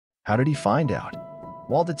How did he find out?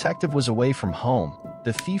 While detective was away from home,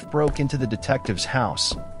 the thief broke into the detective's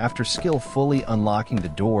house. After skillfully unlocking the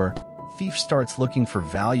door, thief starts looking for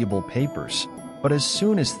valuable papers. But as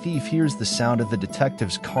soon as thief hears the sound of the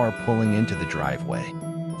detective's car pulling into the driveway,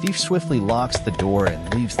 thief swiftly locks the door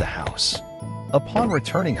and leaves the house. Upon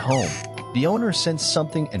returning home, the owner sensed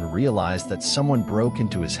something and realized that someone broke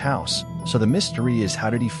into his house. So the mystery is,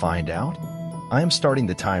 how did he find out? I am starting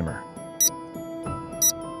the timer.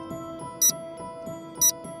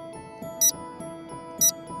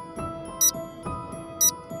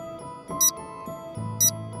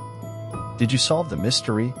 Did you solve the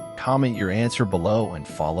mystery? Comment your answer below and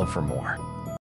follow for more.